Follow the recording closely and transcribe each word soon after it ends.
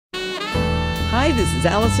Hi, this is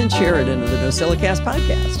Allison Sheridan of the NosillaCast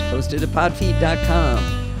podcast, hosted at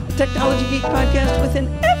podfeet.com, a technology geek podcast with an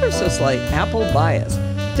ever so slight Apple bias.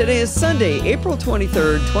 Today is Sunday, April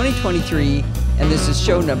 23rd, 2023, and this is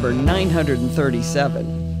show number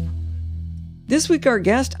 937. This week, our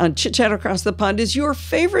guest on Chit Chat Across the Pond is your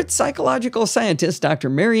favorite psychological scientist, Dr.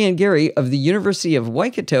 Marianne Garry of the University of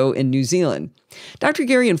Waikato in New Zealand. Dr.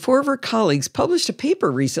 Garry and four of her colleagues published a paper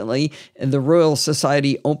recently in the Royal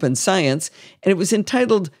Society Open Science, and it was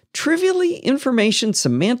entitled, Trivially Information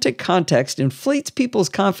Semantic Context Inflates People's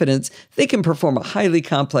Confidence They Can Perform a Highly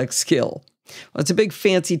Complex Skill. Well, it's a big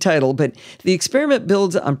fancy title, but the experiment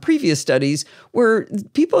builds on previous studies where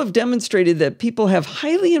people have demonstrated that people have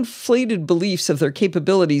highly inflated beliefs of their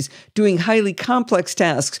capabilities doing highly complex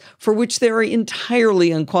tasks for which they are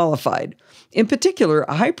entirely unqualified. In particular,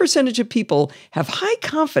 a high percentage of people have high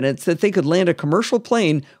confidence that they could land a commercial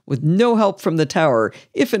plane with no help from the tower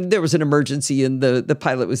if there was an emergency and the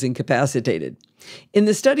pilot was incapacitated. In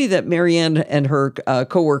the study that Marianne and her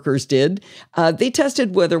coworkers did, they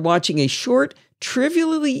tested whether watching a short,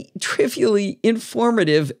 trivially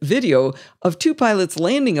informative video of two pilots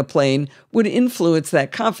landing a plane would influence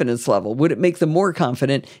that confidence level. Would it make them more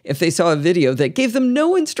confident if they saw a video that gave them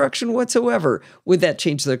no instruction whatsoever? Would that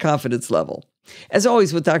change their confidence level? As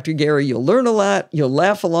always with Dr. Garry, you'll learn a lot, you'll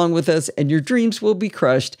laugh along with us, and your dreams will be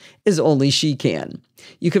crushed as only she can.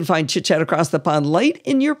 You can find Chit Chat Across the Pond Light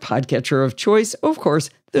in your podcatcher of choice. Of course,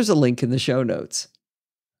 there's a link in the show notes.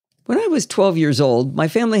 When I was 12 years old, my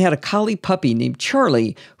family had a collie puppy named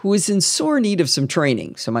Charlie who was in sore need of some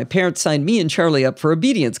training, so my parents signed me and Charlie up for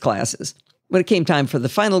obedience classes. When it came time for the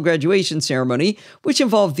final graduation ceremony, which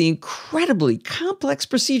involved the incredibly complex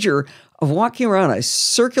procedure of walking around a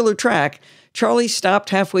circular track, Charlie stopped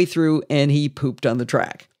halfway through and he pooped on the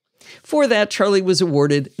track. For that, Charlie was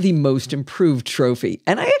awarded the Most Improved trophy,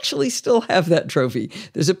 and I actually still have that trophy.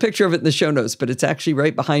 There's a picture of it in the show notes, but it's actually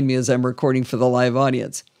right behind me as I'm recording for the live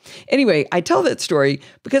audience. Anyway, I tell that story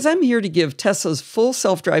because I'm here to give Tesla's full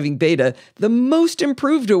self-driving beta the Most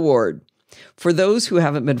Improved award. For those who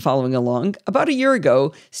haven't been following along, about a year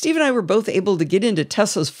ago, Steve and I were both able to get into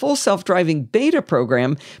Tesla's full self-driving beta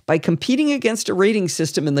program by competing against a rating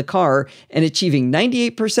system in the car and achieving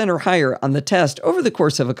 98% or higher on the test over the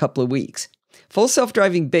course of a couple of weeks. Full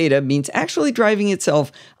self-driving beta means actually driving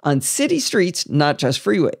itself on city streets, not just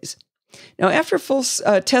freeways. Now, after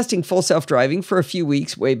testing full self-driving for a few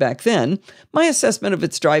weeks way back then, my assessment of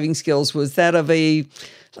its driving skills was that of a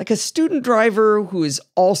student driver who is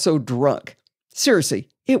also drunk. Seriously,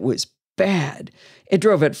 it was bad. It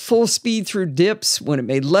drove at full speed through dips. When it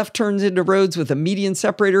made left turns into roads with a median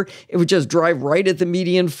separator, it would just drive right at the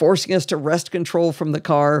median, forcing us to wrest control from the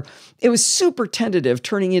car. It was super tentative,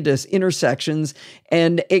 turning into intersections,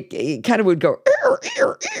 and it kind of would go,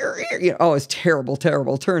 oh, it's terrible,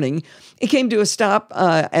 terrible turning. It came to a stop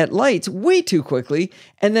at lights way too quickly,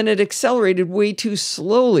 and then it accelerated way too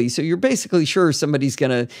slowly. So you're basically sure somebody's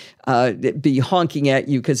going to be honking at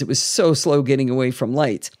you because it was so slow getting away from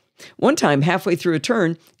lights. One time, halfway through a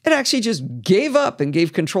turn, it actually just gave up and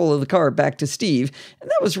gave control of the car back to Steve, and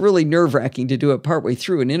that was really nerve-wracking to do it partway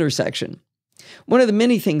through an intersection. One of the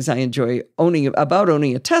many things I enjoy about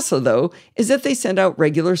owning a Tesla, though, is that they send out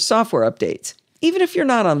regular software updates, even if you're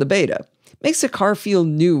not on the beta. Makes the car feel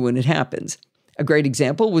new when it happens. A great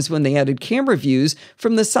example was when they added camera views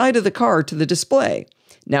from the side of the car to the display.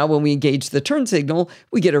 Now when we engage the turn signal,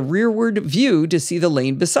 we get a rearward view to see the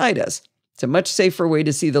lane beside us. It's a much safer way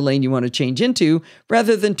to see the lane you want to change into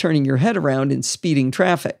rather than turning your head around and speeding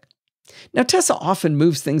traffic. Now, Tesla often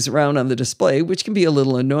moves things around on the display, which can be a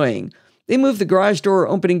little annoying. They move the garage door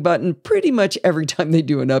opening button pretty much every time they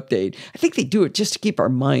do an update. I think they do it just to keep our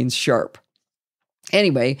minds sharp.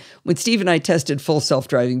 Anyway, when Steve and I tested full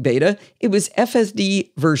self-driving beta, it was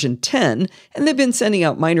FSD version 10, and they've been sending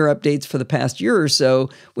out minor updates for the past year or so,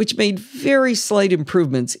 which made very slight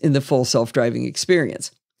improvements in the full self-driving experience.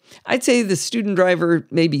 I'd say the student driver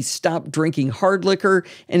maybe stopped drinking hard liquor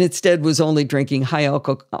and instead was only drinking high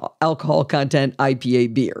alcohol content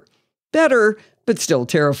IPA beer. Better, but still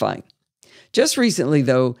terrifying. Just recently,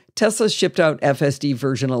 though, Tesla shipped out FSD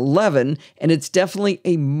version 11, and it's definitely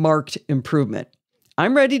a marked improvement.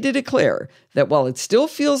 I'm ready to declare that while it still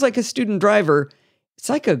feels like a student driver, it's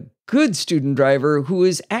like a good student driver who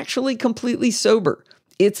is actually completely sober.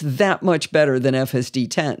 It's that much better than FSD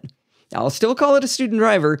 10. I'll still call it a student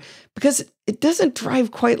driver because it doesn't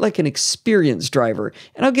drive quite like an experienced driver,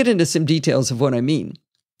 and I'll get into some details of what I mean.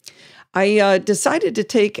 I decided to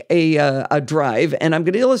take a drive, and I'm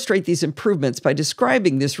going to illustrate these improvements by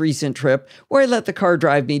describing this recent trip where I let the car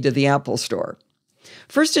drive me to the Apple Store.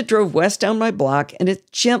 First, it drove west down my block, and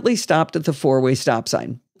it gently stopped at the four-way stop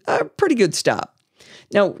sign. A pretty good stop.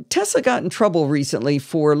 Now, Tesla got in trouble recently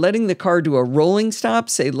for letting the car do a rolling stop,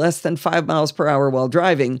 say less than 5 miles per hour while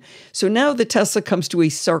driving, so now the Tesla comes to a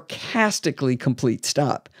sarcastically complete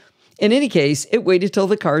stop. In any case, it waited till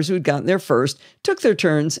the cars who had gotten there first took their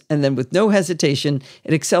turns, and then with no hesitation,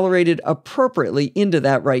 it accelerated appropriately into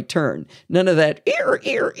that right turn. None of that ear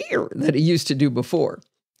that it used to do before.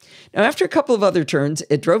 Now, after a couple of other turns,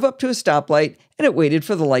 it drove up to a stoplight, and it waited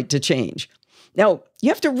for the light to change. Now, you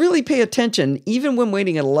have to really pay attention even when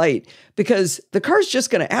waiting at a light, because the car's just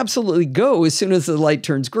going to absolutely go as soon as the light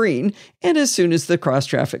turns green and as soon as the cross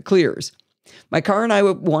traffic clears. My car and I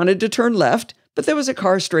wanted to turn left, but there was a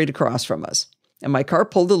car straight across from us. And my car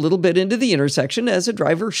pulled a little bit into the intersection, as a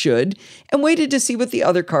driver should, and waited to see what the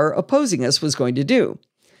other car opposing us was going to do.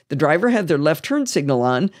 The driver had their left turn signal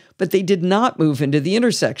on, but they did not move into the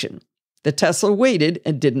intersection. The Tesla waited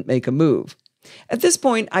and didn't make a move. At this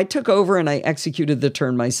point, I took over and I executed the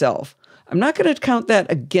turn myself. I'm not going to count that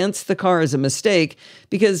against the car as a mistake,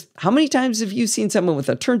 because how many times have you seen someone with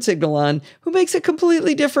a turn signal on who makes a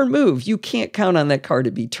completely different move? You can't count on that car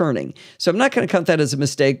to be turning. So I'm not going to count that as a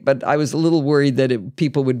mistake, but I was a little worried that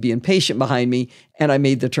people would be impatient behind me, and I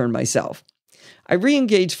made the turn myself. I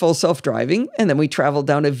re-engaged full self-driving, and then we traveled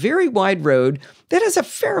down a very wide road that has a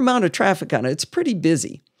fair amount of traffic on it. It's pretty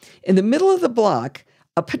busy. In the middle of the block,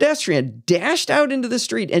 a pedestrian dashed out into the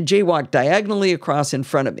street and jaywalked diagonally across in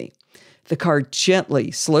front of me. The car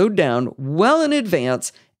gently slowed down well in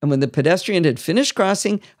advance, and when the pedestrian had finished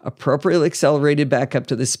crossing, appropriately accelerated back up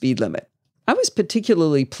to the speed limit. I was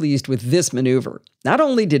particularly pleased with this maneuver. Not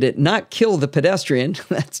only did it not kill the pedestrian,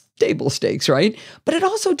 that's table stakes, right? But it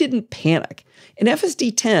also didn't panic. In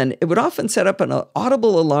FSD 10, it would often set up an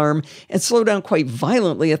audible alarm and slow down quite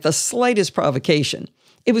violently at the slightest provocation.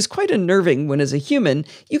 It was quite unnerving when, as a human,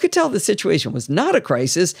 you could tell the situation was not a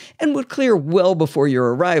crisis and would clear well before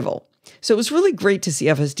your arrival. So it was really great to see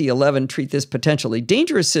FSD 11 treat this potentially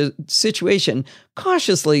dangerous situation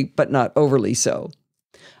cautiously, but not overly so.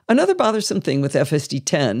 Another bothersome thing with FSD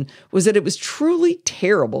 10 was that it was truly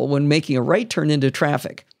terrible when making a right turn into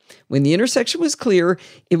traffic. When the intersection was clear,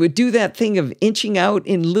 it would do that thing of inching out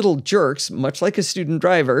in little jerks, much like a student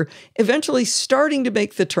driver, eventually starting to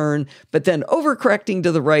make the turn, but then overcorrecting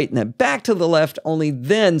to the right and then back to the left, only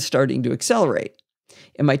then starting to accelerate.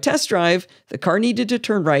 In my test drive, the car needed to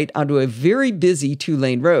turn right onto a very busy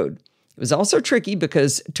 2-lane road. It was also tricky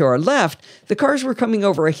because, to our left, the cars were coming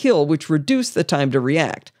over a hill, which reduced the time to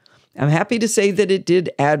react. I'm happy to say that it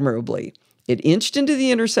did admirably. It inched into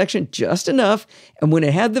the intersection just enough, and when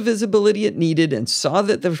it had the visibility it needed and saw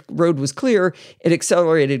that the road was clear, it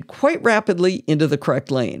accelerated quite rapidly into the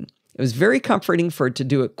correct lane. It was very comforting for it to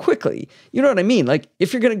do it quickly. You know what I mean? Like,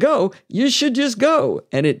 if you're going to go, you should just go,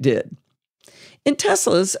 and it did. In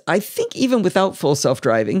Teslas, I think even without full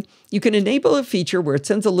self-driving, you can enable a feature where it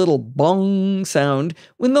sends a little bong sound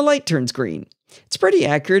when the light turns green. It's pretty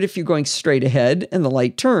accurate if you're going straight ahead and the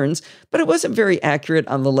light turns, but it wasn't very accurate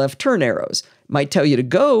on the left turn arrows. It might tell you to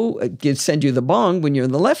go, send you the bong when you're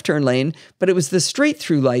in the left turn lane, but it was the straight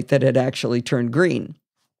through light that had actually turned green.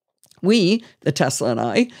 We, the Tesla and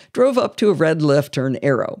I, drove up to a red left turn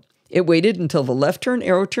arrow. It waited until the left turn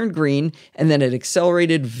arrow turned green, and then it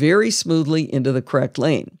accelerated very smoothly into the correct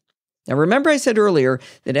lane. Now remember I said earlier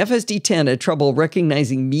that FSD 10 had trouble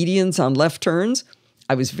recognizing medians on left turns?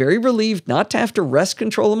 I was very relieved not to have to wrest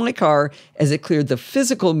control of my car as it cleared the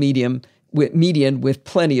physical median with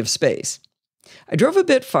plenty of space. I drove a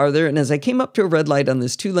bit farther, and as I came up to a red light on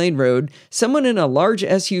this 2-lane road, someone in a large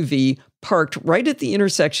SUV parked right at the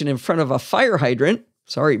intersection in front of a fire hydrant.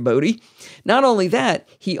 Sorry, Bodie. Not only that,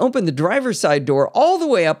 he opened the driver's side door all the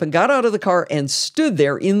way up and got out of the car and stood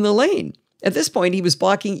there in the lane. At this point, he was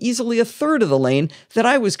blocking easily a third of the lane that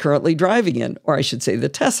I was currently driving in, or I should say the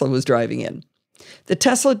Tesla was driving in. The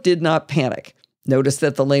Tesla did not panic. Noticed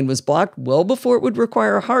that the lane was blocked well before it would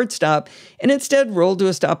require a hard stop, and instead rolled to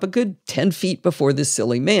a stop a good 10 feet before this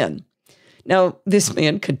silly man. Now, this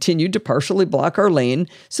man continued to partially block our lane,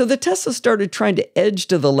 so the Tesla started trying to edge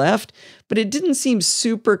to the left, but it didn't seem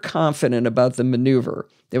super confident about the maneuver.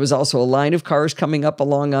 There was also a line of cars coming up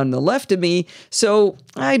along on the left of me, so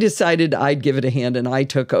I decided I'd give it a hand and I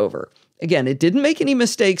took over. Again, it didn't make any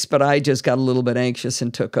mistakes, but I just got a little bit anxious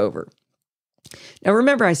and took over. Now,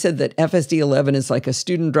 remember I said that FSD 11 is like a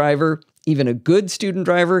student driver, even a good student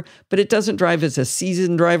driver, but it doesn't drive as a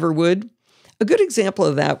seasoned driver would. A good example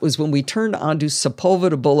of that was when we turned onto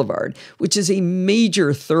Sepulveda Boulevard, which is a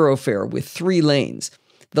major thoroughfare with 3 lanes.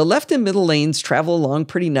 The left and middle lanes travel along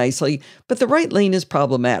pretty nicely, but the right lane is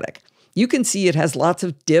problematic. You can see it has lots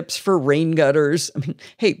of dips for rain gutters. I mean,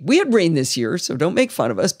 hey, we had rain this year, so don't make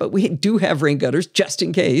fun of us, but we do have rain gutters just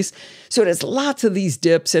in case. So it has lots of these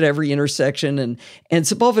dips at every intersection, and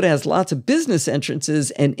Sepulveda has lots of business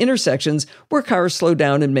entrances and intersections where cars slow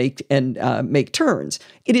down and make turns.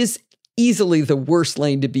 It is easily the worst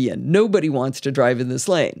lane to be in. Nobody wants to drive in this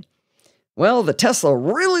lane. Well, the Tesla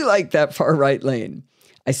really liked that far right lane.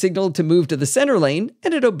 I signaled to move to the center lane,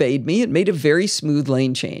 and it obeyed me and made a very smooth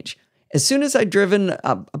lane change. As soon as I'd driven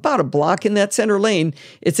about a block in that center lane,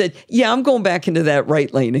 it said, yeah, I'm going back into that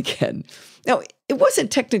right lane again. Now, it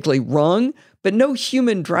wasn't technically wrong, but no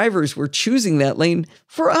human drivers were choosing that lane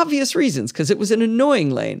for obvious reasons, because it was an annoying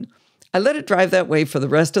lane. I let it drive that way for the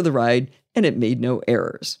rest of the ride, and it made no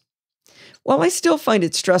errors. While I still find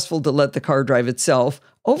it stressful to let the car drive itself,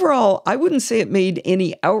 overall, I wouldn't say it made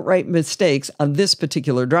any outright mistakes on this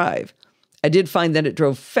particular drive. I did find that it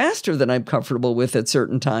drove faster than I'm comfortable with at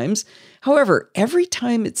certain times. However, every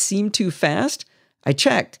time it seemed too fast, I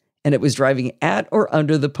checked, and it was driving at or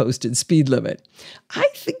under the posted speed limit. I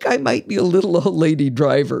think I might be a little old lady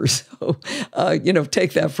driver, so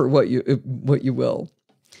take that for what you will.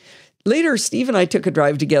 Later, Steve and I took a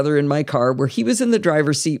drive together in my car where he was in the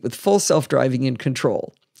driver's seat with full self-driving and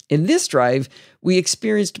control. In this drive, we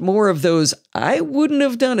experienced more of those I wouldn't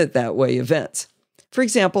have done it that way events. For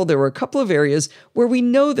example, there were a couple of areas where we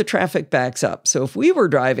know the traffic backs up. So if we were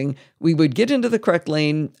driving, we would get into the correct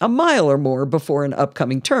lane a mile or more before an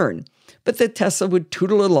upcoming turn. But the Tesla would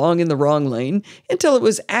tootle along in the wrong lane until it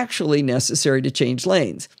was actually necessary to change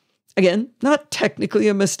lanes. Again, not technically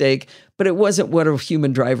a mistake, but it wasn't what a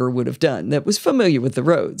human driver would have done that was familiar with the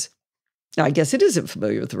roads. Now, I guess it isn't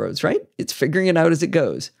familiar with the roads, right? It's figuring it out as it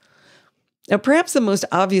goes. Now, perhaps the most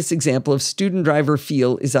obvious example of student driver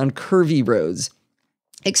feel is on curvy roads.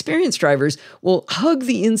 Experienced drivers will hug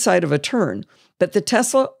the inside of a turn, but the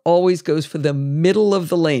Tesla always goes for the middle of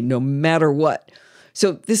the lane, no matter what.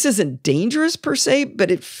 So this isn't dangerous per se,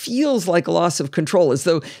 but it feels like a loss of control, as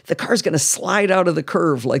though the car's going to slide out of the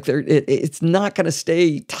curve, like it's not going to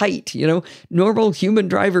stay tight. Normal human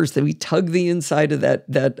drivers, we tug the inside of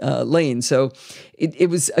that lane. So it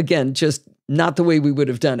was, again, just not the way we would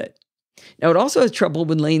have done it. Now, it also has trouble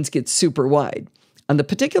when lanes get super wide. On the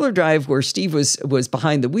particular drive where Steve was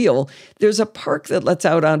behind the wheel, there's a park that lets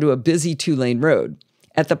out onto a busy 2-lane road.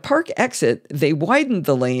 At the park exit, they widened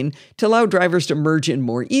the lane to allow drivers to merge in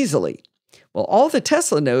more easily. Well, all the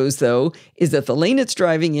Tesla knows, though, is that the lane it's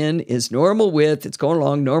driving in is normal width, it's going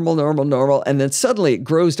along normal, and then suddenly it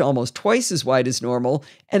grows to almost twice as wide as normal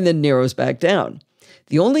and then narrows back down.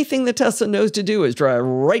 The only thing the Tesla knows to do is drive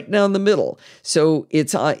right down the middle. So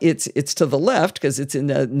it's to the left because it's in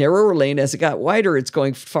a narrower lane. As it got wider, it's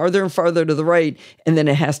going farther and farther to the right, and then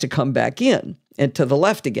it has to come back in and to the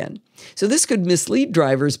left again. So this could mislead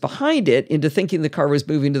drivers behind it into thinking the car was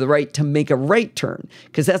moving to the right to make a right turn,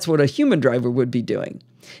 because that's what a human driver would be doing.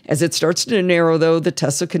 As it starts to narrow, though, the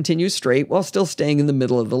Tesla continues straight while still staying in the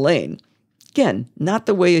middle of the lane. Again, not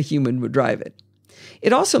the way a human would drive it.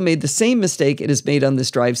 It also made the same mistake it has made on this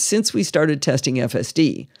drive since we started testing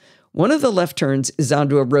FSD. One of the left turns is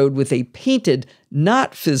onto a road with a painted,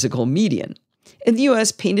 not physical median. In the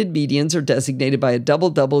US, painted medians are designated by a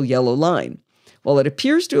double yellow line. While it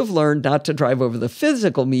appears to have learned not to drive over the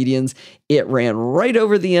physical medians, it ran right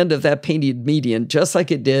over the end of that painted median, just like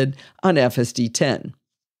it did on FSD 10.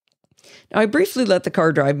 Now, I briefly let the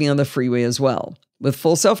car drive me on the freeway as well. With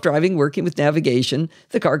full self-driving working with navigation,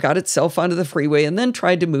 the car got itself onto the freeway and then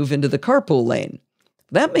tried to move into the carpool lane.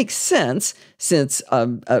 That makes sense since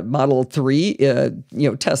a Model 3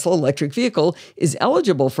 Tesla electric vehicle is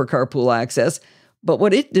eligible for carpool access, but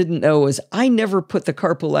what it didn't know is I never put the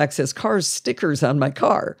carpool access cars stickers on my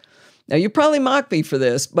car. Now, you probably mock me for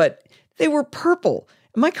this, but they were purple.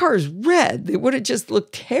 My car is red. They would have just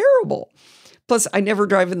looked terrible. Plus, I never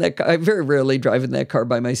drive in that car. I very rarely drive in that car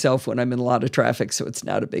by myself when I'm in a lot of traffic, so it's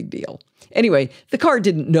not a big deal. Anyway, the car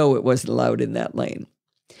didn't know it wasn't allowed in that lane.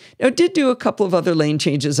 Now, it did do a couple of other lane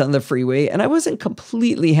changes on the freeway, and I wasn't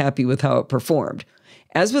completely happy with how it performed.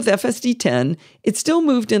 As with FSD 10, it still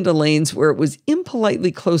moved into lanes where it was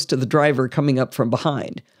impolitely close to the driver coming up from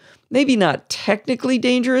behind. Maybe not technically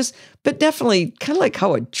dangerous, but definitely kind of like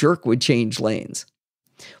how a jerk would change lanes.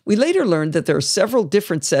 We later learned that there are several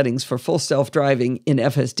different settings for full self-driving in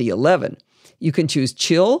FSD 11. You can choose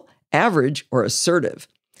chill, average, or assertive.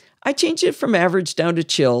 I changed it from average down to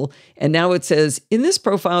chill, and now it says, in this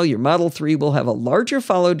profile, your Model 3 will have a larger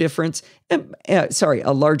follow distance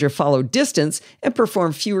and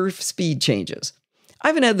perform fewer speed changes. I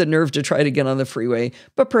haven't had the nerve to try it again on the freeway,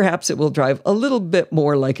 but perhaps it will drive a little bit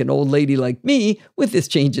more like an old lady like me with this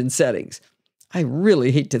change in settings. I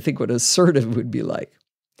really hate to think what assertive would be like.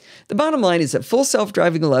 The bottom line is that Full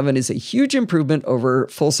Self-Driving 11 is a huge improvement over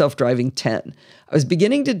Full Self-Driving 10. I was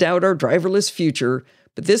beginning to doubt our driverless future,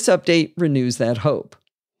 but this update renews that hope.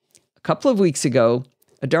 A couple of weeks ago,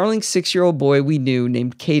 a darling 6-year-old boy we knew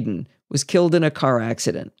named Caden was killed in a car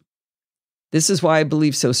accident. This is why I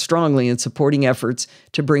believe so strongly in supporting efforts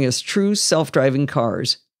to bring us true self-driving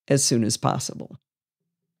cars as soon as possible.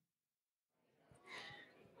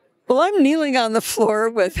 Well, I'm kneeling on the floor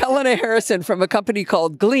with Helena Harrison from a company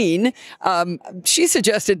called Glean. She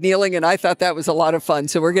suggested kneeling, and I thought that was a lot of fun.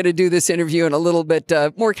 So we're going to do this interview in a little bit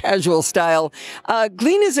more casual style.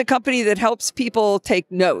 Glean is a company that helps people take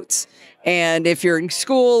notes. And if you're in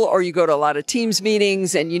school or you go to a lot of Teams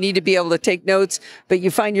meetings and you need to be able to take notes, but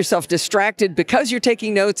you find yourself distracted because you're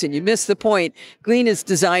taking notes and you miss the point, Glean is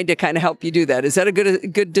designed to kind of help you do that. Is that a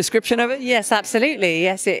good description of it? Yes, absolutely.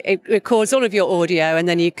 Yes, it records all of your audio and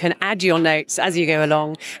then you can add your notes as you go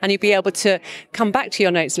along and you'll be able to come back to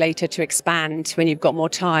your notes later to expand when you've got more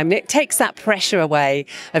time. It takes that pressure away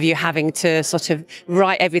of you having to sort of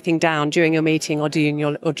write everything down during your meeting or during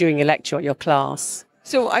your lecture or your class.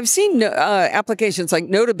 So I've seen applications like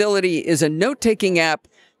Notability is a note-taking app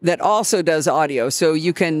that also does audio. So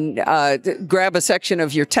you can grab a section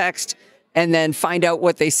of your text and then find out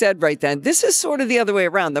what they said right then. This is sort of the other way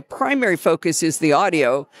around. The primary focus is the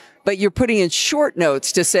audio, but you're putting in short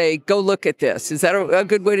notes to say, go look at this. Is that a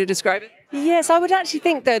good way to describe it? Yes, I would actually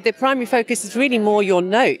think that the primary focus is really more your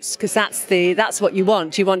notes, because that's what you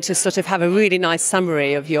want. You want to sort of have a really nice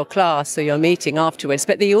summary of your class or your meeting afterwards.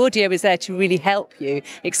 But the audio is there to really help you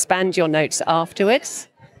expand your notes afterwards.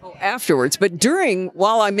 Oh, afterwards. But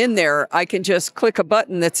while I'm in there, I can just click a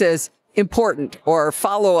button that says important or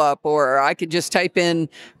follow up, or I could just type in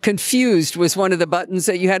confused was one of the buttons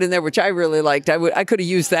that you had in there, which I really liked. I could have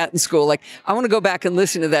used that in school. Like, I want to go back and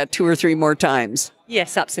listen to that 2 or 3 more times.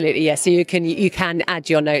 Yes, absolutely. Yes. So you can add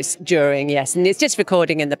your notes during. Yes. And it's just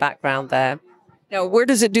recording in the background there. Now, where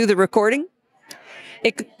does it do the recording?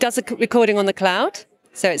 It does a recording on the cloud.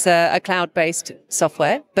 So it's a cloud-based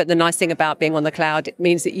software. But the nice thing about being on the cloud, it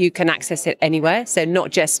means that you can access it anywhere. So not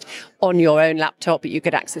just on your own laptop, but you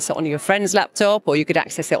could access it on your friend's laptop, or you could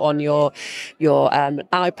access it on your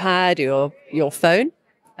iPad or your phone.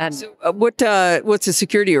 So what's the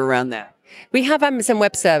security around that? We have Amazon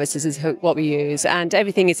Web Services is what we use, and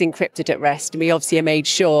everything is encrypted at rest. And we obviously made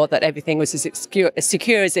sure that everything was as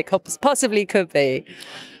secure as it possibly could be.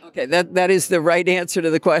 Okay, that is the right answer to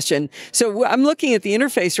the question. So I'm looking at the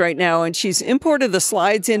interface right now, and she's imported the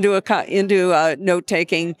slides into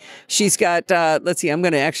note-taking. She's got, let's see, I'm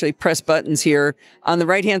going to actually press buttons here. On the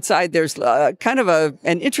right-hand side, there's kind of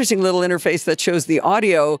an interesting little interface that shows the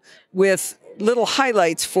audio with little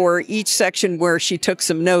highlights for each section where she took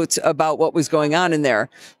some notes about what was going on in there.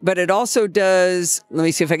 But it also does, let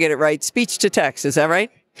me see if I get it right, speech to text. Is that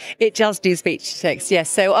right? It does do speech to text, yes.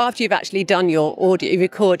 So after you've actually done your audio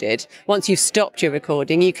recorded, once you've stopped your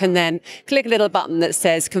recording, you can then click a little button that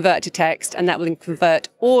says convert to text, and that will convert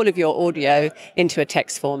all of your audio into a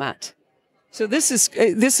text format. So this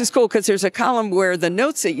is cool because there's a column where the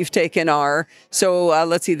notes that you've taken are. So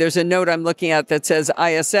let's see, there's a note I'm looking at that says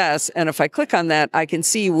ISS. And if I click on that, I can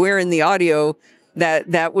see where in the audio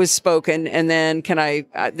that was spoken. And then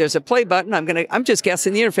there's a play button. I'm just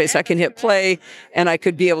guessing the interface. I can hit play and I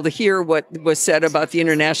could be able to hear what was said about the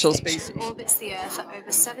International Space Station. Orbits the Earth at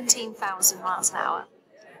over 17,000 miles an hour.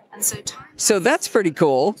 And so that's pretty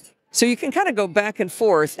cool. So you can kind of go back and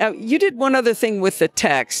forth. Now, you did one other thing with the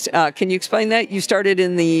text. Can you explain that? You started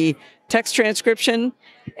in the text transcription,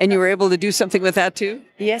 and you were able to do something with that too?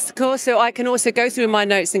 Yes, of course. So I can also go through my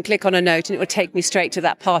notes and click on a note, and it will take me straight to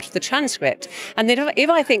that part of the transcript. And then if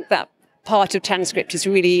I think that part of transcript is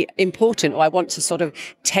really important, or I want to sort of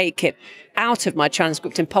take it out of my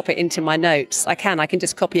transcript and pop it into my notes, I can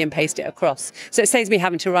just copy and paste it across. So it saves me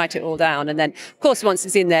having to write it all down. And then, of course, once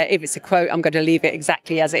it's in there, if it's a quote, I'm going to leave it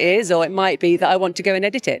exactly as it is, or it might be that I want to go and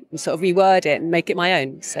edit it and sort of reword it and make it my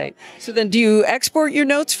own. So then do you export your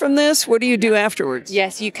notes from this? What do you do afterwards?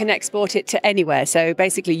 Yes, you can export it to anywhere. So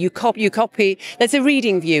basically you copy, there's a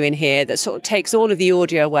reading view in here that sort of takes all of the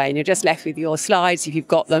audio away, and you're just left with your slides if you've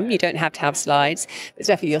got them. You don't have to have slides. It's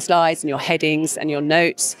left with your slides and your headings and your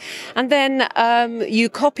notes. And then you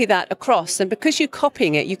copy that across, and because you're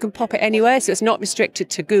copying it, you can pop it anywhere. So it's not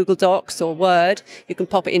restricted to Google Docs or Word. You can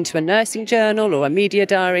pop it into a nursing journal or a media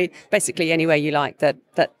diary, basically anywhere you like that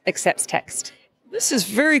accepts text. This is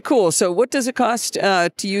very cool. So what does it cost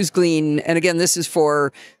to use Glean? And again, this is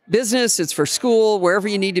for business, it's for school, wherever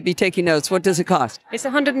you need to be taking notes. What does it cost? It's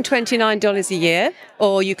 $129 a year,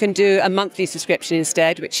 or you can do a monthly subscription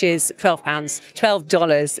instead, which is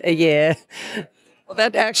 $12 a year. Well,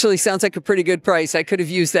 that actually sounds like a pretty good price. I could have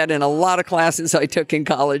used that in a lot of classes I took in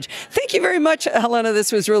college. Thank you very much, Helena.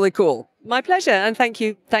 This was really cool. My pleasure. And thank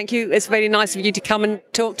you. Thank you. It's very nice of you to come and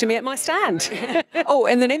talk to me at my stand. Oh,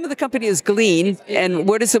 and the name of the company is Glean. And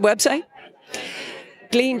what is the website?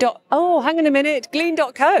 Hang on a minute.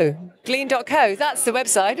 Glean.co. Glean.co. That's the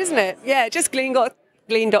website, isn't it? Yeah, just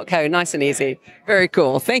Glean.co. Nice and easy. Very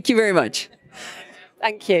cool. Thank you very much.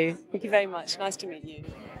 Thank you. Thank you very much. Nice to meet you.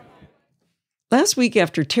 Last week,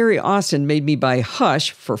 after Terry Austin made me buy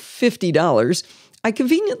Hush for $50, I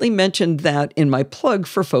conveniently mentioned that in my plug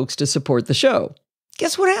for folks to support the show.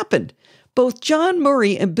 Guess what happened? Both John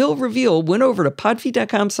Murray and Bill Reveal went over to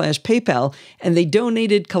podfeet.com/PayPal, and they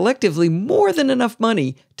donated collectively more than enough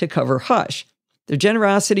money to cover Hush. Their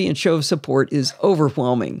generosity and show of support is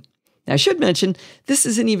overwhelming. Now, I should mention, this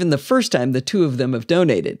isn't even the first time the two of them have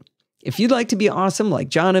donated. If you'd like to be awesome like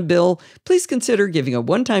John and Bill, please consider giving a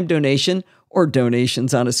one-time donation or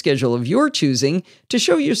donations on a schedule of your choosing to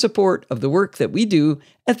show your support of the work that we do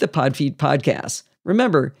at the Podfeet Podcast.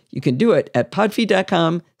 Remember, you can do it at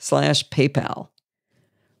podfeet.com/PayPal.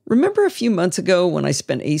 Remember a few months ago when I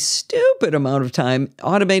spent a stupid amount of time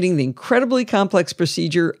automating the incredibly complex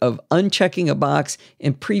procedure of unchecking a box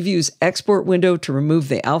in Preview's export window to remove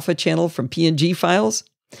the alpha channel from PNG files?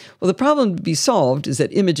 Well, the problem to be solved is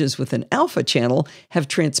that images with an alpha channel have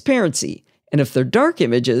transparency, and if they're dark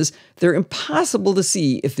images, they're impossible to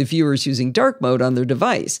see if the viewer is using dark mode on their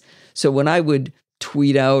device. So when I would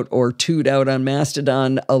tweet out or toot out on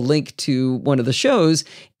Mastodon a link to one of the shows,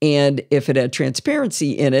 and if it had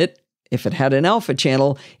transparency in it, if it had an alpha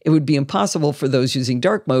channel, it would be impossible for those using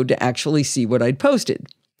dark mode to actually see what I'd posted.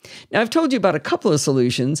 Now, I've told you about a couple of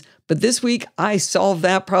solutions, but this week I solved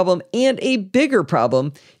that problem and a bigger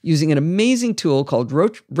problem using an amazing tool called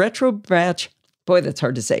RetroBatch. Boy, that's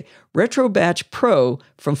hard to say. RetroBatch Pro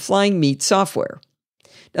from Flying Meat Software.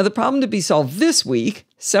 Now, the problem to be solved this week,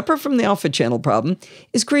 separate from the alpha channel problem,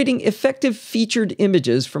 is creating effective featured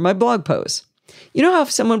images for my blog posts. You know how if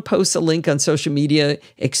someone posts a link on social media,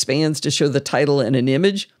 expands to show the title and an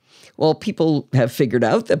image? Well, people have figured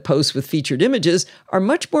out that posts with featured images are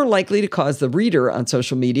much more likely to cause the reader on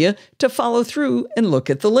social media to follow through and look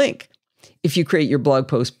at the link. If you create your blog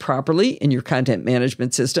post properly in your content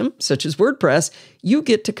management system, such as WordPress, you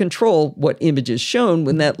get to control what image is shown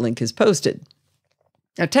when that link is posted.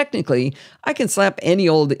 Now, technically, I can slap any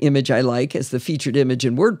old image I like as the featured image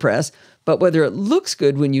in WordPress, but whether it looks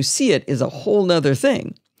good when you see it is a whole nother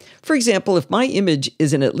thing. For example, if my image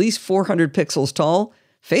isn't at least 400 pixels tall,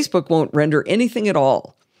 Facebook won't render anything at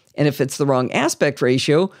all. And if it's the wrong aspect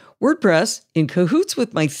ratio, WordPress, in cahoots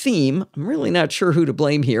with my theme, I'm really not sure who to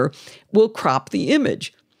blame here, will crop the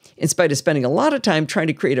image. In spite of spending a lot of time trying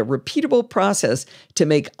to create a repeatable process to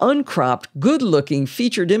make uncropped, good-looking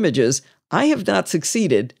featured images, I have not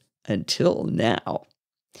succeeded until now.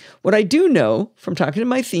 What I do know from talking to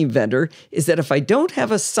my theme vendor is that if I don't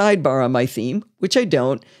have a sidebar on my theme, which I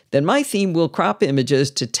don't, then my theme will crop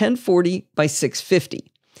images to 1040 by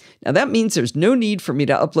 650. Now that means there's no need for me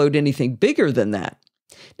to upload anything bigger than that.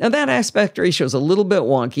 Now that aspect ratio is a little bit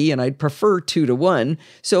wonky and I'd prefer 2:1,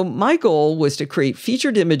 so my goal was to create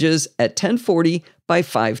featured images at 1040 by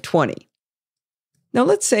 520. Now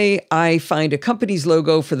let's say I find a company's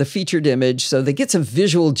logo for the featured image so they get some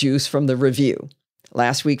visual juice from the review.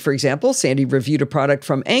 Last week, for example, Sandy reviewed a product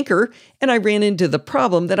from Anchor, and I ran into the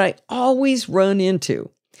problem that I always run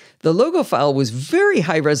into. The logo file was very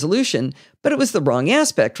high resolution, but it was the wrong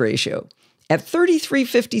aspect ratio. At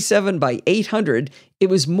 3357 by 800, it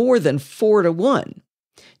was more than 4:1.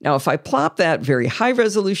 Now, if I plop that very high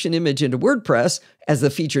resolution image into WordPress as the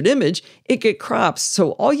featured image, it gets cropped,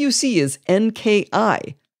 so all you see is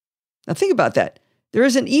NKI. Now think about that. There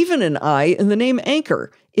isn't even an I in the name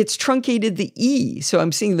Anchor. It's truncated the E, so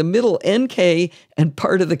I'm seeing the middle NK and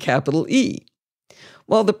part of the capital E.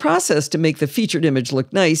 Well, the process to make the featured image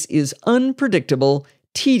look nice is unpredictable,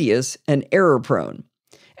 tedious, and error-prone.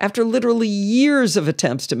 After literally years of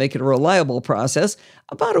attempts to make it a reliable process,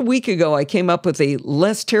 about a week ago I came up with a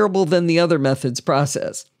less terrible than the other methods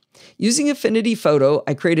process. Using Affinity Photo,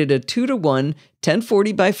 I created a 2:1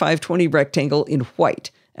 1040 by 520 rectangle in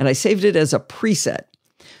white, and I saved it as a preset.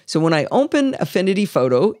 So when I open Affinity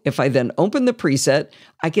Photo, if I then open the preset,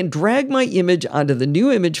 I can drag my image onto the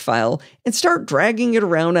new image file and start dragging it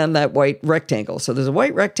around on that white rectangle. So there's a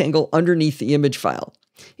white rectangle underneath the image file.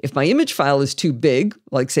 If my image file is too big,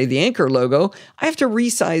 like say the Anchor logo, I have to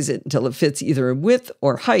resize it until it fits either in width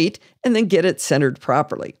or height and then get it centered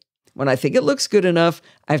properly. When I think it looks good enough,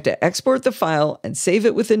 I have to export the file and save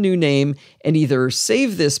it with a new name and either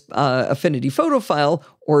save this Affinity photo file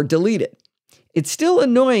or delete it. It's still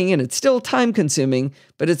annoying and it's still time consuming,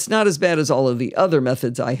 but it's not as bad as all of the other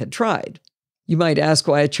methods I had tried. You might ask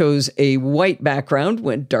why I chose a white background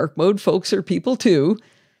when dark mode folks are people too.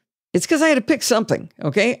 It's because I had to pick something,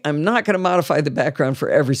 okay? I'm not going to modify the background for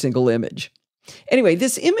every single image. Anyway,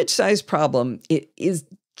 this image size problem is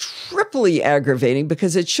triply aggravating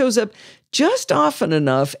because it shows up just often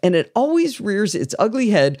enough and it always rears its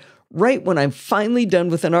ugly head right when I'm finally done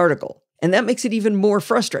with an article. And that makes it even more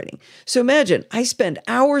frustrating. So imagine I spend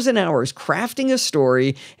hours and hours crafting a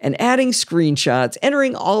story and adding screenshots,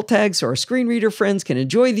 entering alt tags so our screen reader friends can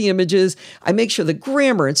enjoy the images. I make sure the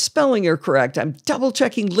grammar and spelling are correct. I'm double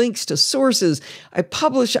checking links to sources. I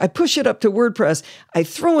push it up to WordPress. I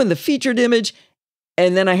throw in the featured image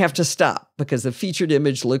and then I have to stop because the featured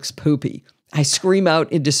image looks poopy. I scream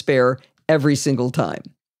out in despair every single time.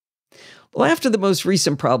 Well, after the most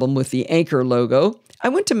recent problem with the Anchor logo, I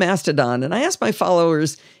went to Mastodon and I asked my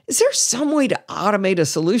followers, is there some way to automate a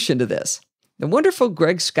solution to this? The wonderful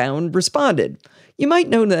Greg Scown responded. You might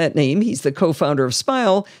know that name. He's the co-founder of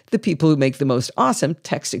Smile, the people who make the most awesome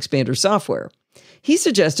text expander software. He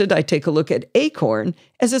suggested I take a look at Acorn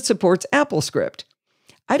as it supports AppleScript.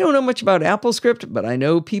 I don't know much about AppleScript, but I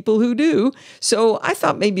know people who do, so I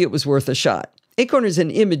thought maybe it was worth a shot. Acorn is an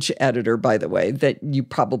image editor, by the way, that you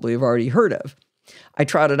probably have already heard of. I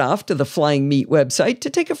trotted off to the Flying Meat website to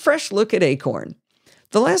take a fresh look at Acorn.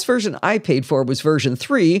 The last version I paid for was version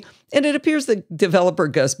 3, and it appears that developer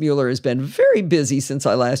Gus Mueller has been very busy since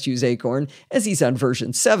I last used Acorn, as he's on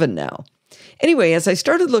version 7 now. Anyway, as I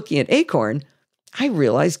started looking at Acorn, I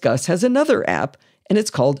realized Gus has another app, and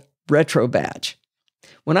it's called RetroBatch.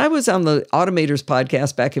 When I was on the Automators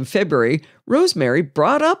podcast back in February, Rosemary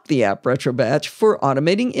brought up the app RetroBatch for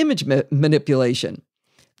automating image manipulation.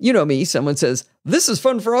 You know me, someone says, this is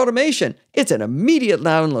fun for automation. It's an immediate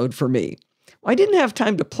download for me. I didn't have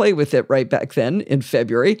time to play with it right back then in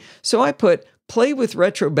February, so I put play with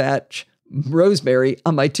RetroBatch Rosemary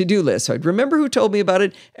on my to-do list so I'd remember who told me about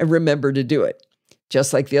it and remember to do it.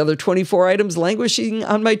 Just like the other 24 items languishing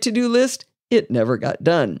on my to-do list, it never got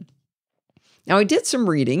done. Now, I did some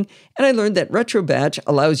reading, and I learned that RetroBatch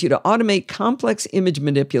allows you to automate complex image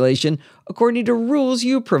manipulation according to rules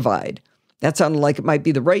you provide. That sounded like it might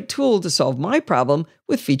be the right tool to solve my problem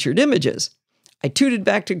with featured images. I tooted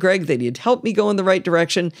back to Greg that he'd helped me go in the right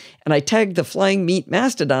direction, and I tagged the Flying Meat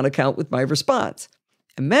Mastodon account with my response.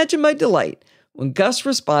 Imagine my delight when Gus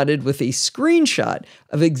responded with a screenshot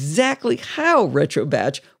of exactly how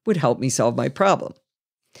RetroBatch would help me solve my problem.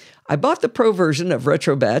 I bought the pro version of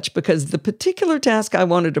RetroBatch because the particular task I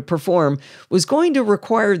wanted to perform was going to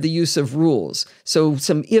require the use of rules, so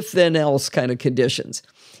some if-then-else kind of conditions.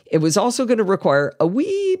 It was also going to require a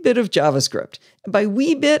wee bit of JavaScript. And by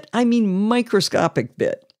wee bit, I mean microscopic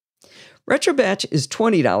bit. RetroBatch is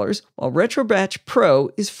 $20, while RetroBatch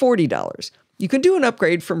Pro is $40. You can do an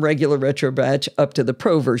upgrade from regular RetroBatch up to the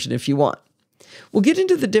Pro version if you want. We'll get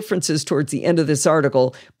into the differences towards the end of this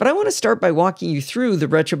article, but I want to start by walking you through the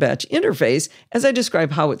RetroBatch interface as I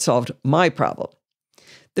describe how it solved my problem.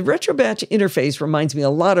 The RetroBatch interface reminds me a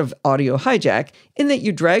lot of Audio Hijack in that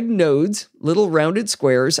you drag nodes, little rounded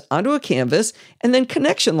squares, onto a canvas, and then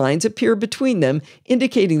connection lines appear between them,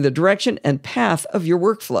 indicating the direction and path of your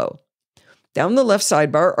workflow. Down the left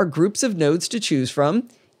sidebar are groups of nodes to choose from.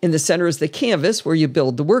 In the center is the canvas where you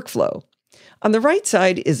build the workflow. On the right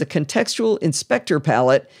side is a contextual inspector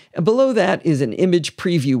palette, and below that is an image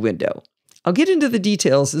preview window. I'll get into the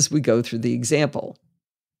details as we go through the example.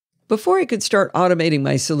 Before I could start automating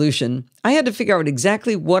my solution, I had to figure out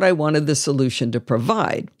exactly what I wanted the solution to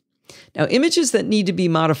provide. Now, images that need to be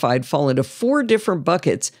modified fall into 4 different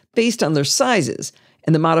buckets based on their sizes,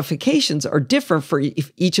 and the modifications are different for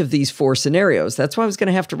each of these 4 scenarios. That's why I was going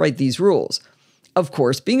to have to write these rules. Of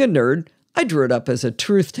course, being a nerd, I drew it up as a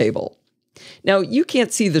truth table. Now, you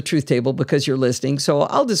can't see the truth table because you're listening, so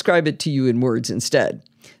I'll describe it to you in words instead.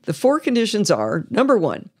 The 4 conditions are, number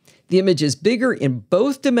 1, the image is bigger in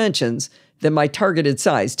both dimensions than my targeted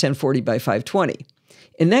size, 1040 by 520.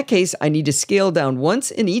 In that case, I need to scale down once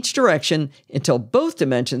in each direction until both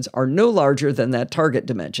dimensions are no larger than that target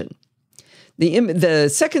dimension. The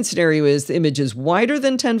second scenario is the image is wider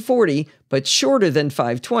than 1040, but shorter than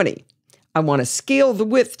 520. I want to scale the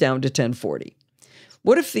width down to 1040.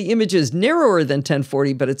 What if the image is narrower than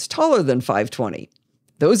 1040, but it's taller than 520?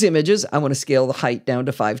 Those images, I want to scale the height down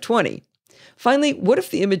to 520. Finally, what if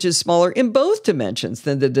the image is smaller in both dimensions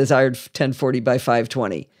than the desired 1040 by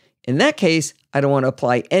 520? In that case, I don't want to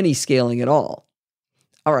apply any scaling at all.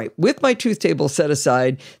 All right, with my truth table set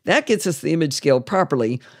aside, that gets us the image scaled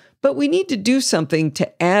properly, but we need to do something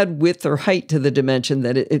to add width or height to the dimension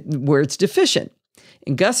where it's deficient.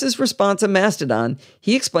 In Gus's response on Mastodon,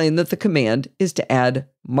 he explained that the command is to add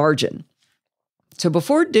margin. So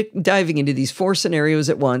before diving into these 4 scenarios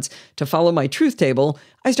at once to follow my truth table,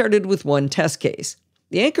 I started with one test case.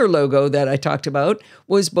 The Anchor logo that I talked about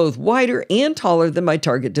was both wider and taller than my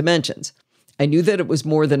target dimensions. I knew that it was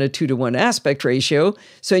more than a 2-to-1 aspect ratio,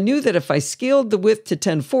 so I knew that if I scaled the width to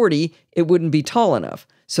 1040, it wouldn't be tall enough,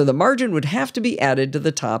 so the margin would have to be added to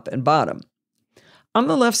the top and bottom. On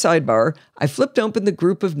the left sidebar, I flipped open the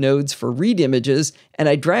group of nodes for read images, and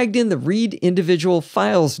I dragged in the Read Individual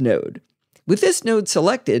Files node. With this node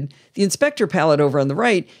selected, the inspector palette over on the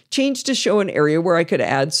right changed to show an area where I could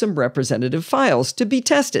add some representative files to be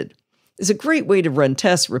tested. It's a great way to run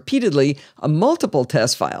tests repeatedly on multiple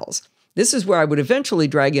test files. This is where I would eventually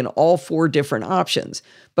drag in all 4 different options,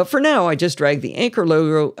 but for now I just drag the Anchor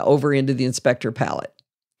logo over into the inspector palette.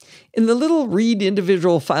 In the little Read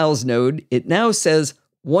Individual Files node, it now says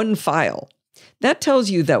 1 file. That tells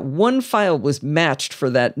you that 1 file was matched for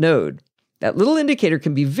that node. That little indicator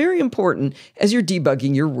can be very important as you're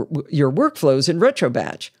debugging your workflows in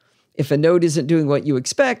RetroBatch. If a node isn't doing what you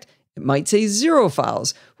expect, it might say 0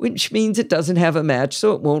 files, which means it doesn't have a match,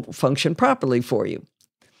 so it won't function properly for you.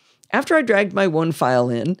 After I dragged my 1 file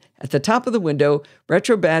in, at the top of the window,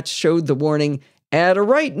 RetroBatch showed the warning, "Add a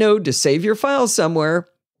write node to save your files somewhere."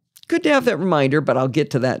 Good to have that reminder, but I'll get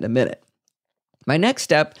to that in a minute. My next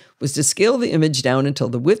step was to scale the image down until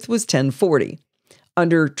the width was 1040.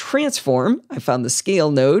 Under Transform, I found the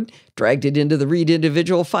Scale node, dragged it into the Read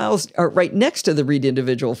Individual Files, right next to the Read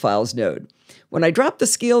Individual Files node. When I dropped the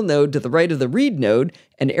Scale node to the right of the Read node,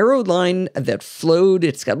 an arrow line that flowed,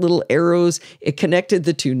 it's got little arrows, it connected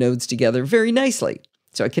the 2 nodes together very nicely.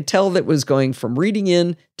 So I could tell that it was going from reading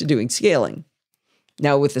in to doing scaling.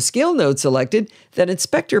 Now with the Scale node selected, that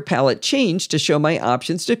inspector palette changed to show my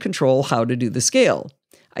options to control how to do the scale.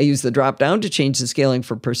 I used the drop-down to change the scaling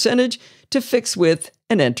from percentage to fixed width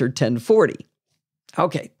and entered 1040.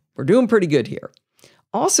 Okay, we're doing pretty good here.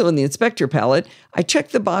 Also in the inspector palette, I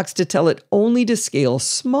checked the box to tell it only to scale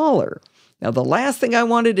smaller. Now the last thing I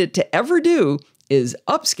wanted it to ever do is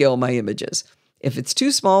upscale my images. If it's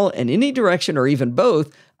too small in any direction or even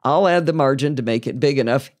both, I'll add the margin to make it big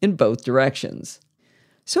enough in both directions.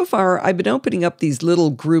 So far, I've been opening up these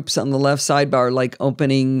little groups on the left sidebar, like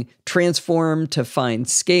opening Transform to find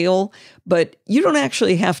Scale, but you don't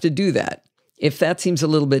actually have to do that. If that seems a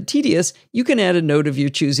little bit tedious, you can add a node of your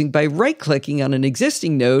choosing by right-clicking on an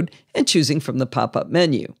existing node and choosing from the pop-up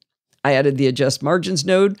menu. I added the Adjust Margins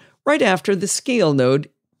node right after the Scale node,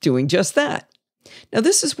 doing just that. Now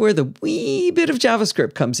this is where the wee bit of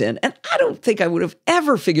JavaScript comes in, and I don't think I would have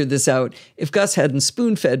ever figured this out if Gus hadn't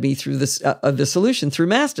spoon-fed me through the solution through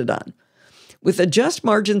Mastodon. With Adjust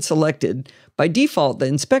Margin selected, by default the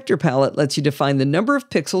inspector palette lets you define the number of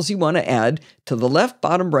pixels you want to add to the left,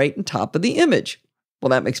 bottom, right, and top of the image. Well,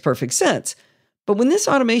 that makes perfect sense. But when this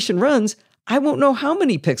automation runs, I won't know how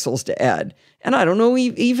many pixels to add, and I don't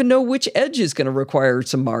even know which edge is going to require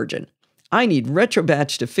some margin. I need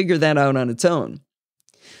RetroBatch to figure that out on its own.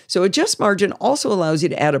 So Adjust Margin also allows you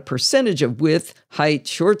to add a percentage of width, height,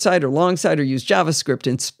 short side or long side, or use JavaScript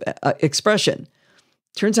expression.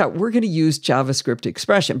 Turns out we're going to use JavaScript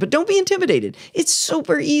expression, but don't be intimidated. It's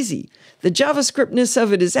super easy. The JavaScriptness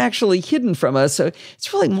of it is actually hidden from us, so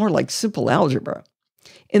it's really more like simple algebra.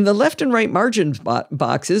 In the left and right margin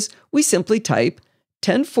boxes, we simply type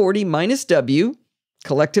 1040 minus W,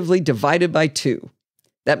 collectively divided by 2.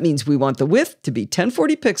 That means we want the width to be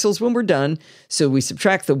 1040 pixels when we're done, so we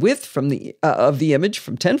subtract the width from of the image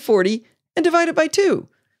from 1040 and divide it by 2.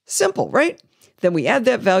 Simple, right? Then we add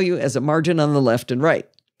that value as a margin on the left and right.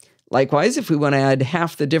 Likewise, if we want to add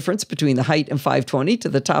half the difference between the height and 520 to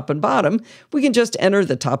the top and bottom, we can just enter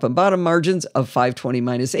the top and bottom margins of 520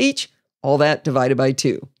 minus h, all that divided by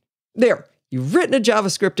 2. There, you've written a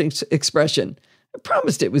JavaScript expression. I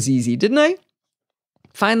promised it was easy, didn't I?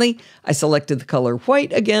 Finally, I selected the color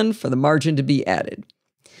white again for the margin to be added.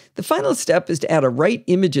 The final step is to add a Write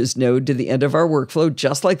Images node to the end of our workflow,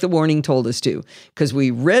 just like the warning told us to. Because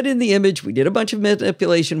we read in the image, we did a bunch of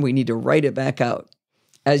manipulation, we need to write it back out.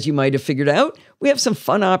 As you might have figured out, we have some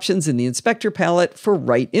fun options in the inspector palette for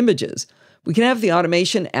Write Images. We can have the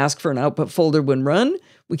automation ask for an output folder when run,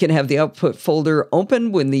 we can have the output folder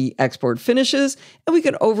open when the export finishes, and we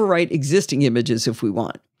can overwrite existing images if we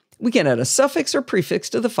want. We can add a suffix or prefix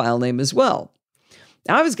to the file name as well.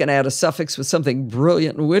 Now, I was going to add a suffix with something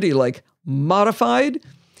brilliant and witty like modified.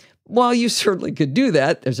 While you certainly could do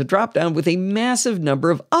that, there's a drop-down with a massive number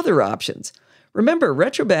of other options. Remember,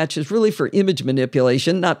 RetroBatch is really for image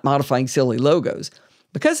manipulation, not modifying silly logos.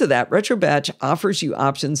 Because of that, RetroBatch offers you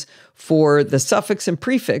options for the suffix and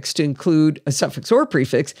prefix to include a suffix or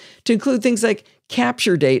prefix to include things like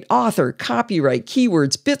capture date, author, copyright,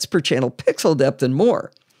 keywords, bits per channel, pixel depth, and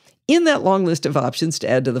more. In that long list of options to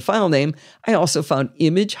add to the file name, I also found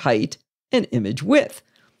image height and image width.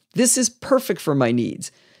 This is perfect for my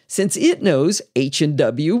needs. Since it knows H and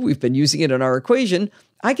W, we've been using it in our equation,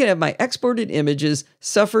 I can have my exported images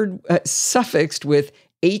suffixed with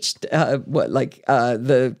the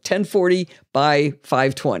 1040 by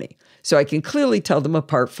 520. So I can clearly tell them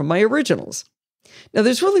apart from my originals. Now,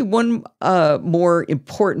 there's really one more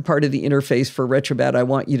important part of the interface for RetroBatch I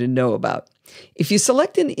want you to know about. If you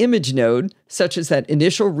select an image node, such as that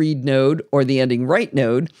initial read node or the ending write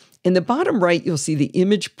node, in the bottom right, you'll see the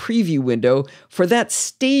image preview window for that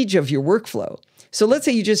stage of your workflow. So let's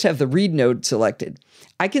say you just have the read node selected.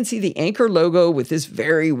 I can see the Anchor logo with this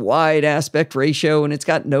very wide aspect ratio, and it's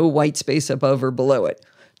got no white space above or below it.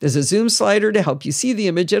 There's a zoom slider to help you see the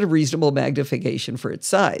image at a reasonable magnification for its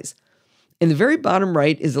size. In the very bottom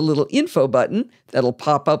right is a little info button that'll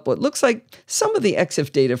pop up what looks like some of the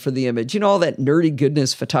EXIF data for the image, all that nerdy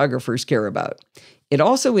goodness photographers care about. It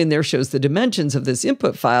also in there shows the dimensions of this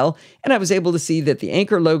input file, and I was able to see that the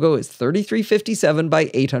Anchor logo is 3357 by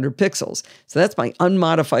 800 pixels. So that's my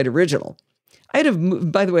unmodified original. I had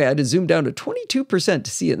to zoom down to 22% to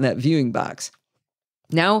see it in that viewing box.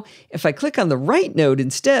 Now, if I click on the right node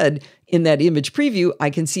instead, in that image preview, I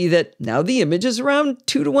can see that now the image is around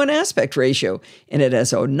 2:1 aspect ratio, and it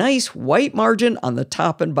has a nice white margin on the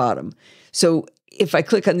top and bottom. So if I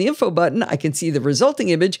click on the info button, I can see the resulting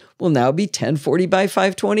image will now be 1040 by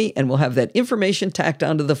 520 and will have that information tacked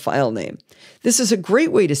onto the file name. This is a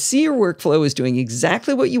great way to see your workflow is doing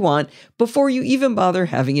exactly what you want before you even bother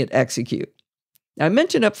having it execute. Now, I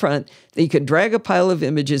mentioned up front that you can drag a pile of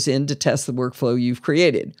images in to test the workflow you've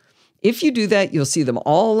created. If you do that, you'll see them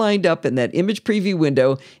all lined up in that image preview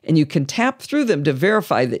window, and you can tap through them to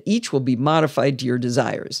verify that each will be modified to your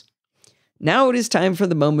desires. Now it is time for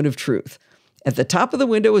the moment of truth. At the top of the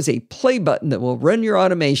window is a play button that will run your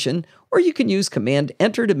automation, or you can use Command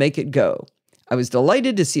Enter to make it go. I was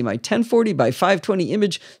delighted to see my 1040 by 520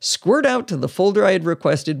 image squirt out to the folder I had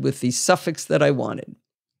requested with the suffix that I wanted.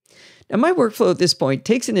 Now, my workflow at this point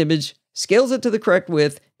takes an image, scales it to the correct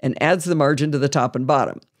width, and adds the margin to the top and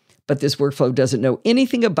bottom. But this workflow doesn't know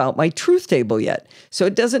anything about my truth table yet, so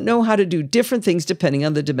it doesn't know how to do different things depending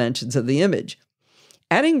on the dimensions of the image.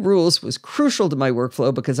 Adding rules was crucial to my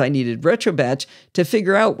workflow because I needed RetroBatch to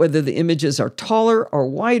figure out whether the images are taller or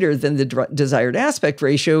wider than the desired aspect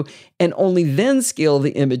ratio, and only then scale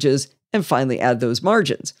the images and finally add those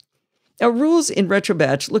margins. Now, rules in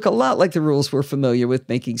RetroBatch look a lot like the rules we're familiar with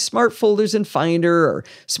making smart folders in Finder or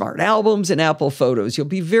smart albums in Apple Photos. You'll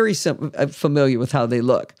be very familiar with how they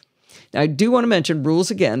look. Now, I do want to mention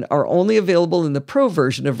rules, again, are only available in the Pro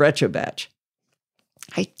version of RetroBatch.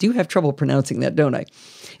 I do have trouble pronouncing that, don't I?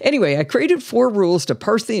 Anyway, I created 4 rules to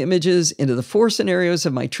parse the images into the 4 scenarios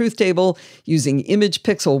of my truth table using image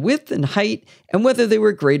pixel width and height and whether they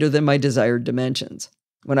were greater than my desired dimensions.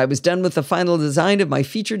 When I was done with the final design of my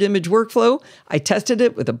featured image workflow, I tested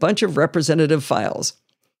it with a bunch of representative files.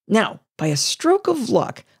 Now, by a stroke of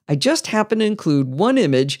luck, I just happened to include one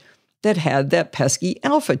image that had that pesky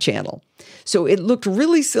alpha channel. So it looked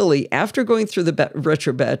really silly after going through the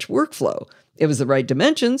RetroBatch workflow. It was the right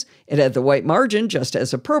dimensions, it had the white margin just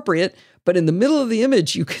as appropriate, but in the middle of the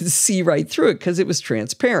image you could see right through it because it was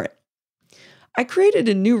transparent. I created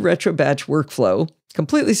a new RetroBatch workflow,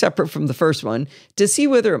 completely separate from the first one, to see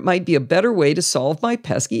whether it might be a better way to solve my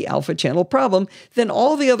pesky alpha channel problem than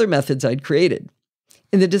all the other methods I'd created.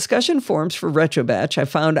 In the discussion forums for RetroBatch, I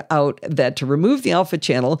found out that to remove the alpha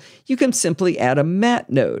channel, you can simply add a matte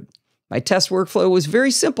node. My test workflow was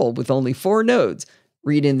very simple with only 4 nodes.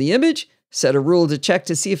 Read in the image, set a rule to check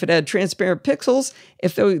to see if it had transparent pixels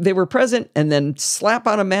if they were present, and then slap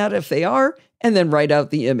on a matte if they are, and then write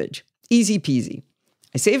out the image. Easy peasy.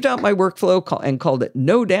 I saved out my workflow and called it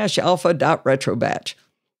no-alpha.retrobatch.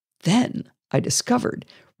 Then I discovered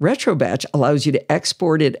RetroBatch allows you to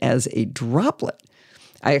export it as a droplet.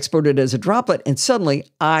 I exported it as a droplet, and suddenly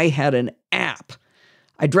I had an app.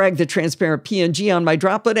 I dragged the transparent PNG on my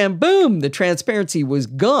droplet, and boom, the transparency was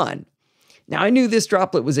gone. Now, I knew this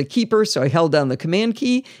droplet was a keeper, so I held down the Command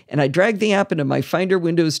key, and I dragged the app into my Finder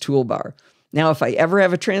Windows toolbar. Now, if I ever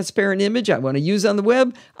have a transparent image I want to use on the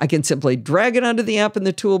web, I can simply drag it onto the app in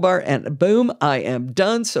the toolbar and boom, I am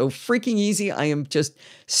done. So freaking easy. I am just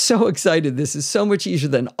so excited. This is so much easier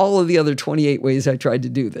than all of the other 28 ways I tried to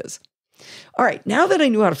do this. All right, now that I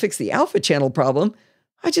knew how to fix the alpha channel problem,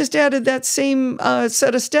 I just added that same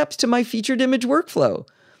set of steps to my featured image workflow.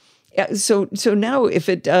 So now if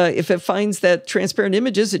it finds that transparent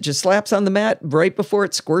images, it just slaps on the mat right before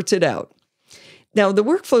it squirts it out. Now, the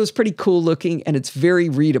workflow is pretty cool looking and it's very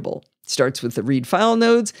readable. It starts with the read file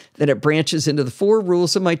nodes, then it branches into the 4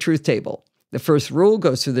 rules of my truth table. The first rule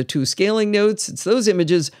goes through the 2 scaling nodes since those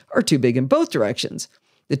images are too big in both directions.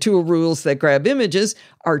 The 2 rules that grab images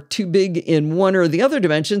are too big in one or the other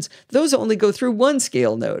dimensions. Those only go through 1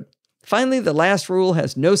 scale node. Finally, the last rule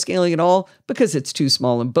has no scaling at all because it's too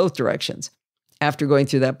small in both directions. After going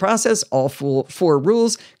through that process, all 4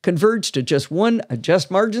 rules converge to just 1 adjust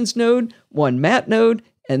margins node, 1 matte node,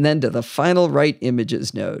 and then to the final write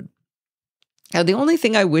images node. Now, the only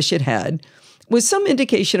thing I wish it had was some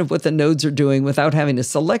indication of what the nodes are doing without having to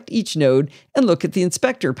select each node and look at the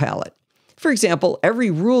inspector palette. For example, every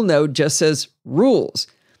rule node just says rules.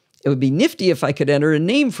 It would be nifty if I could enter a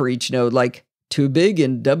name for each node, like too big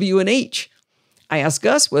in W and H. I asked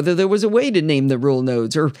Gus whether there was a way to name the rule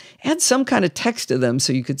nodes or add some kind of text to them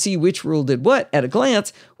so you could see which rule did what at a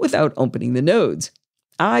glance without opening the nodes.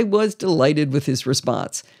 I was delighted with his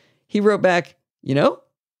response. He wrote back,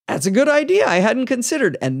 that's a good idea I hadn't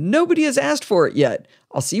considered and nobody has asked for it yet.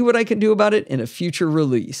 I'll see what I can do about it in a future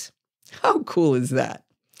release. How cool is that?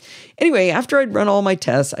 Anyway, after I'd run all my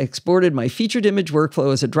tests, I exported my featured image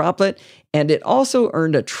workflow as a droplet, and it also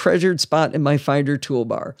earned a treasured spot in my Finder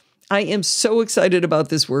toolbar. I am so excited about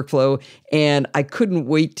this workflow, and I couldn't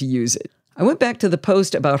wait to use it. I went back to the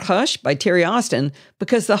post about Hush by Terry Austin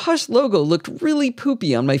because the Hush logo looked really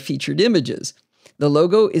poopy on my featured images. The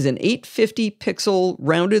logo is an 850 pixel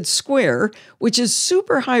rounded square, which is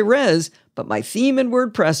super high res, but my theme in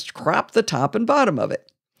WordPress cropped the top and bottom of it.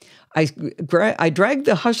 I dragged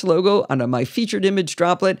the Hush logo onto my featured image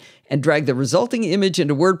droplet and dragged the resulting image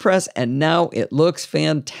into WordPress, and now it looks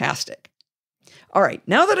fantastic. All right,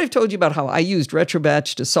 now that I've told you about how I used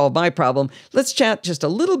RetroBatch to solve my problem, let's chat just a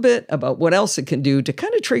little bit about what else it can do to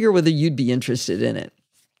kind of trigger whether you'd be interested in it.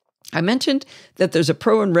 I mentioned that there's a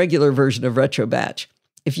pro and regular version of RetroBatch.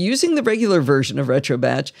 If you're using the regular version of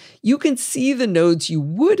RetroBatch, you can see the nodes you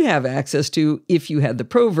would have access to if you had the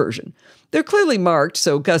pro version. They're clearly marked,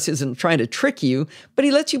 so Gus isn't trying to trick you, but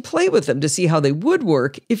he lets you play with them to see how they would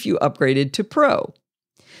work if you upgraded to pro.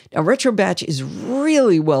 Now, RetroBatch is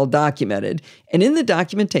really well documented, and in the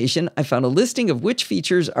documentation, I found a listing of which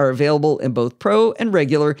features are available in both Pro and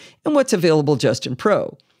Regular and what's available just in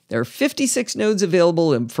Pro. There are 56 nodes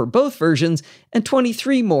available for both versions, and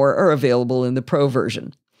 23 more are available in the Pro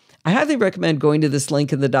version. I highly recommend going to this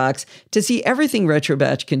link in the docs to see everything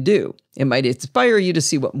RetroBatch can do. It might inspire you to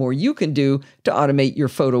see what more you can do to automate your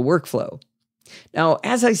photo workflow. Now,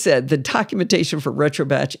 as I said, the documentation for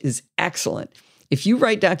RetroBatch is excellent. If you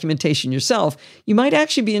write documentation yourself, you might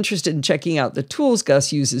actually be interested in checking out the tools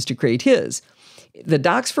Gus uses to create his. The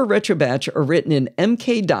docs for RetroBatch are written in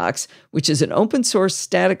MKDocs, which is an open source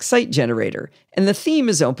static site generator, and the theme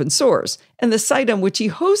is open source, and the site on which he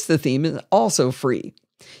hosts the theme is also free.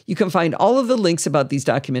 You can find all of the links about these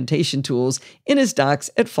documentation tools in his docs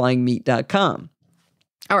at flyingmeat.com.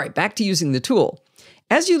 All right, back to using the tool.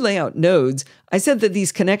 As you lay out nodes, I said that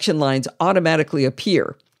these connection lines automatically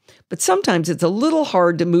appear. But sometimes it's a little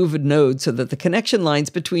hard to move a node so that the connection lines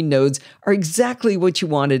between nodes are exactly what you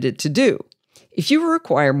wanted it to do. If you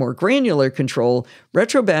require more granular control,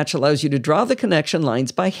 RetroBatch allows you to draw the connection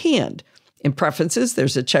lines by hand. In Preferences,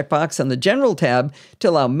 there's a checkbox on the General tab to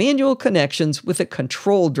allow manual connections with a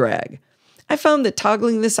control drag. I found that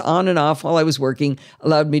toggling this on and off while I was working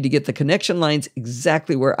allowed me to get the connection lines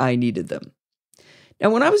exactly where I needed them. Now,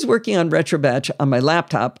 when I was working on RetroBatch on my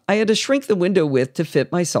laptop, I had to shrink the window width to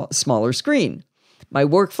fit my smaller screen. My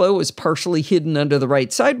workflow was partially hidden under the right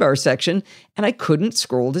sidebar section, and I couldn't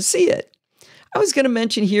scroll to see it. I was going to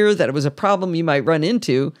mention here that it was a problem you might run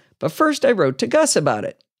into, but first I wrote to Gus about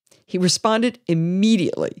it. He responded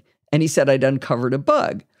immediately, and he said I'd uncovered a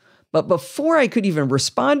bug. But before I could even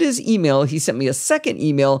respond to his email, he sent me a second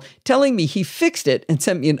email telling me he fixed it and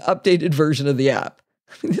sent me an updated version of the app.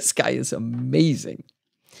 I mean, this guy is amazing.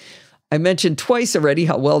 I mentioned twice already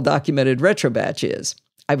how well documented RetroBatch is.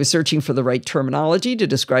 I was searching for the right terminology to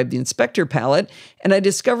describe the inspector palette, and I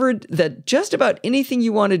discovered that just about anything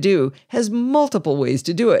you want to do has multiple ways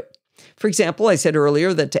to do it. For example, I said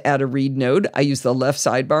earlier that to add a read node, I used the left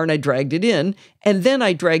sidebar and I dragged it in, and then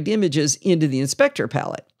I dragged images into the inspector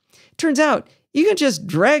palette. Turns out, You can just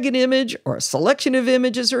drag an image or a selection of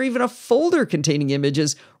images or even a folder containing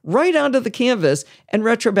images right onto the canvas, and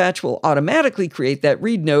RetroBatch will automatically create that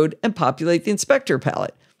read node and populate the inspector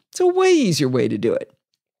palette. It's a way easier way to do it.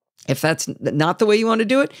 If that's not the way you want to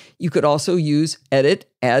do it, you could also use Edit,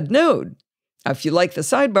 Add Node. If you like the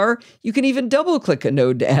sidebar, you can even double-click a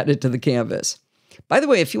node to add it to the canvas. By the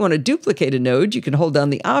way, if you want to duplicate a node, you can hold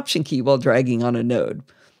down the Option key while dragging on a node.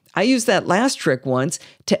 I used that last trick once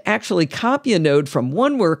to actually copy a node from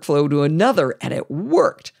one workflow to another, and it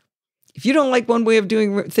worked. If you don't like one way of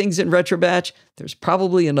doing things in RetroBatch, there's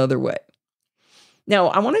probably another way. Now,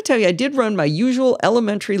 I want to tell you, I did run my usual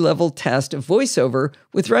elementary level test of VoiceOver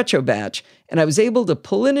with RetroBatch, and I was able to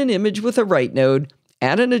pull in an image with a write node,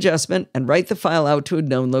 add an adjustment, and write the file out to a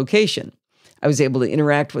known location. I was able to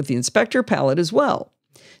interact with the inspector palette as well.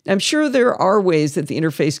 Now, I'm sure there are ways that the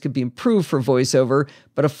interface could be improved for VoiceOver,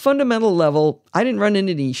 but at a fundamental level, I didn't run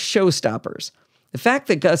into any showstoppers. The fact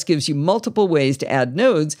that Gus gives you multiple ways to add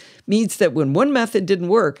nodes means that when one method didn't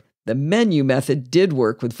work, the menu method did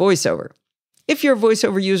work with VoiceOver. If you're a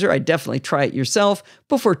VoiceOver user, I'd definitely try it yourself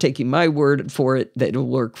before taking my word for it that it'll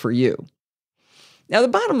work for you. Now, the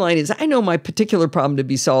bottom line is I know my particular problem to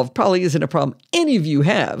be solved probably isn't a problem any of you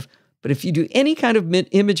have, but if you do any kind of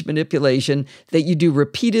image manipulation that you do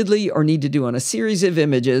repeatedly or need to do on a series of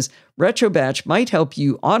images, RetroBatch might help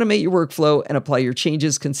you automate your workflow and apply your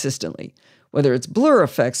changes consistently. Whether it's blur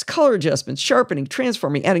effects, color adjustments, sharpening,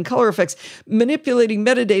 transforming, adding color effects, manipulating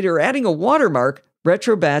metadata, or adding a watermark,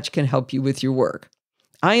 RetroBatch can help you with your work.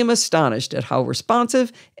 I am astonished at how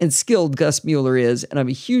responsive and skilled Gus Mueller is, and I'm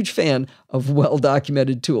a huge fan of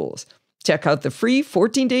well-documented tools. Check out the free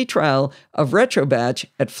 14-day trial of RetroBatch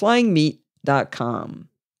at flyingmeat.com.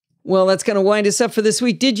 Well, that's going to wind us up for this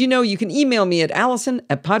week. Did you know you can email me at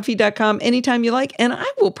allison@podfeet.com anytime you like, and I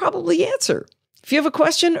will probably answer. If you have a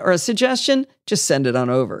question or a suggestion, just send it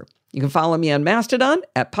on over. You can follow me on Mastodon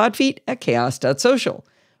at podfeet at chaos.social.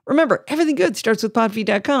 Remember, everything good starts with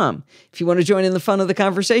podfeet.com. If you want to join in the fun of the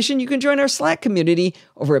conversation, you can join our Slack community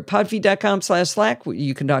over at podfeet.com/Slack, where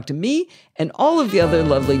you can talk to me and all of the other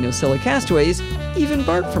lovely Nosilla castaways, even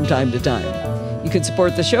Bart from time to time. You can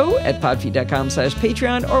support the show at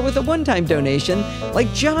podfeet.com/Patreon or with a one-time donation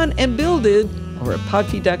like John and Bill did over at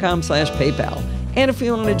podfeet.com/PayPal. And if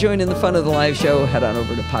you want to join in the fun of the live show, head on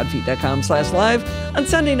over to podfeet.com/live on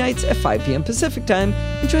Sunday nights at 5 p.m. Pacific time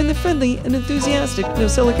and join the friendly and enthusiastic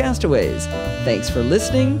Nosilla castaways. Thanks for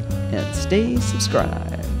listening and stay subscribed.